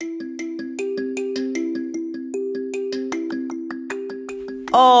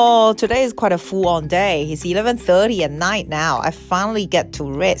Oh, today is quite a full-on day. It's 11:30 at night now. I finally get to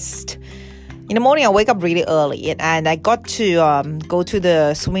rest. In the morning, I wake up really early and I got to go to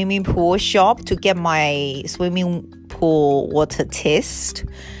the swimming pool shop to get my swimming pool water test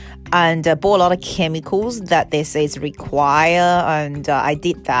and bought a lot of chemicals that they say is required, and I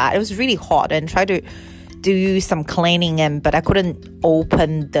did that. It was really hot and tried to do some cleaning, but I couldn't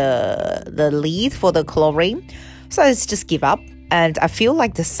open the lid for the chlorine, so I just give up. And I feel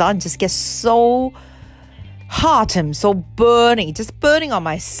like the sun just gets so hot and so burning, just burning on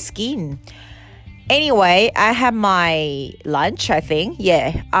my skin. Anyway, I had my lunch, I think.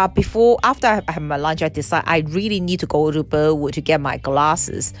 After I had my lunch, I decided I really need to go to Burwood to get my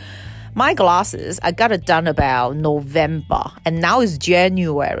glasses. My glasses, I got it done about November, and now it's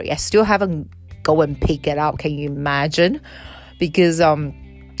January. I still haven't go and pick it up. Can you imagine? Because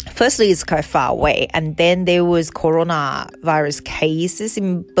firstly, it's quite far away, and then there was coronavirus cases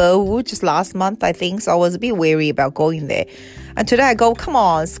in Burwood just last month, I think, so I was a bit wary about going there. And today I go, come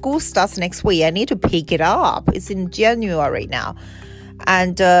on, school starts next week, I need to pick it up. It's in January now.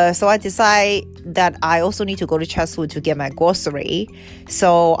 And so I decide that I also need to go to Chatswood to get my grocery,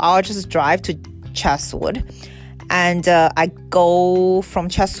 so I'll just drive to Chatswood. And I go from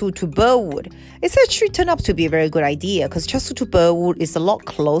Chatswood to Burwood. It's actually turned out to be a very good idea because Chatswood to Burwood is a lot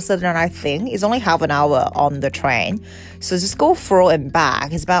closer than I think. It's only half an hour on the train. So just go forward and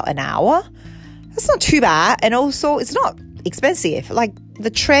back. It's about an hour. It's not too bad. And also, it's not expensive. Like,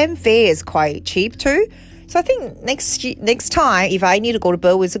 the train fare is quite cheap too. So I think next time, if I need to go to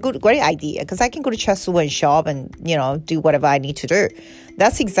Burwood, it's a great idea because I can go to Chatswood and shop and, do whatever I need to do.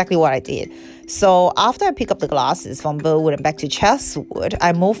 That's exactly what I did. So after I pick up the glasses from Burwood and back to Chatswood,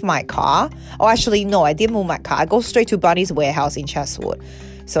 I moved my car. Oh, actually, no, I didn't move my car. I go straight to Bunny's warehouse in Chatswood.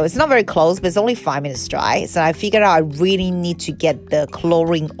 So it's not very close, but it's only 5 minutes drive. So I figured out I really need to get the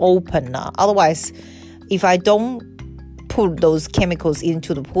chlorine opener. Otherwise, if I don't put those chemicals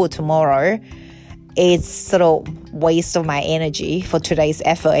into the pool tomorrow, it's sort of waste of my energy for today's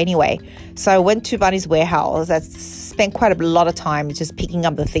effort anyway. So I went to Bunny's warehouse. I spent quite a lot of time just picking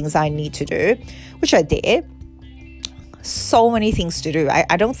up the things I need to do, which I did. So many things to do.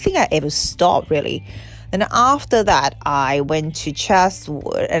 I don't think I ever stopped really. Then after that, I went to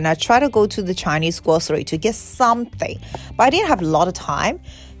Chatswood and I tried to go to the Chinese grocery to get something. But I didn't have a lot of time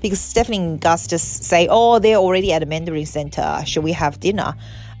because Stephanie and Gus just say, oh, they're already at the Mandarin Center. Should we have dinner?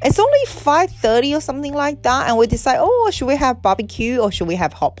 It's only 5:30 or something like that, and we decide, should we have barbecue or should we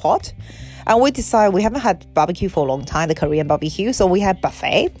have hot pot? And we decide we haven't had barbecue for a long time, the Korean barbecue, so we have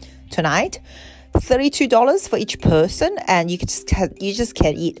buffet tonight, $32 for each person, and you just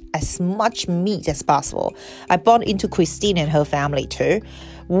can eat as much meat as possible. I bumped into Christine and her family too.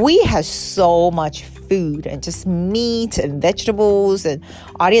 We had so much food and just meat and vegetables, and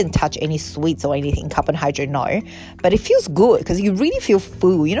I didn't touch any sweets or anything, carbohydrate, no. But it feels good because you really feel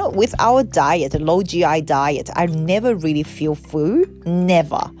full. With our diet, the low GI diet, I never really feel full,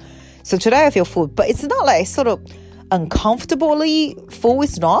 never. So today I feel full, but it's not like sort of uncomfortably full,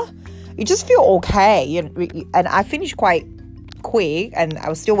 it's not. You just feel okay. And I finished quite quick, and I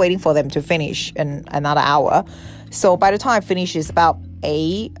was still waiting for them to finish in another hour. So by the time I finished, it's about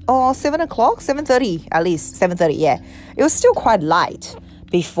 7 o'clock, 7:30 at least, 7:30, yeah. It was still quite light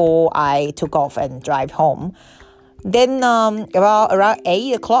before I took off and drive home. Then about around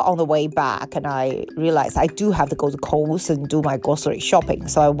 8 o'clock on the way back, and I realized I do have to go to Coles and do my grocery shopping.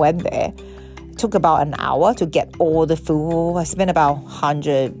 So I went there. It took about an hour to get all the food. I spent about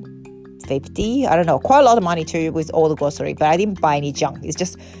 $150, I don't know, quite a lot of money too with all the grocery, but I didn't buy any junk. It's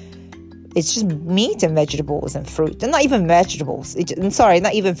just meat and vegetables and fruit. And not even vegetables.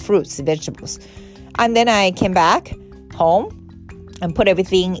 Not even fruits, vegetables. And then I came back home and put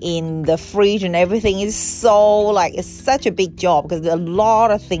everything in the fridge, and everything is it's such a big job because there are a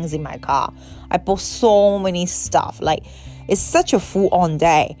lot of things in my car. I bought so many stuff. It's such a full-on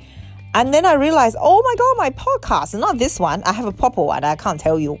day. And then I realized, oh my God, my podcast, not this one. I have a proper one. I can't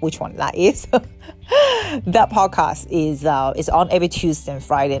tell you which one that is. That podcast is on every Tuesday and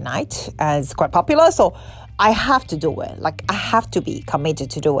Friday night, and it's quite popular. So I have to do it. I have to be committed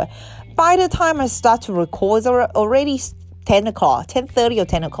to do it. By the time I start to record, it's already 10 o'clock, 10:30 or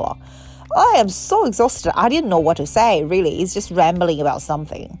 10 o'clock. I am so exhausted. I didn't know what to say, really. It's just rambling about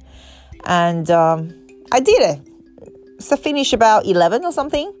something. And I did it. So finish about 11 or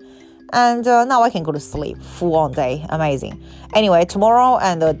something. And now I can go to sleep. Full on day. Amazing. Anyway, tomorrow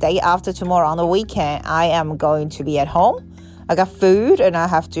and the day after tomorrow on the weekend, I am going to be at home. I got food and I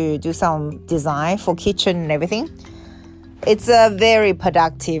have to do some design for kitchen and everything. It's very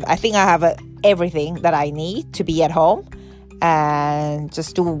productive. I think I have everything that I need to be at home. and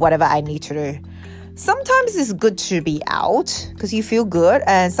just do whatever I need to do. Sometimes it's good to be out because you feel good,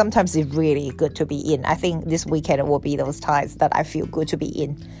 and sometimes it's really good to be in. I think this weekend will be those times that I feel good to be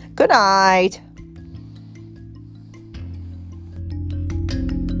in. Good night.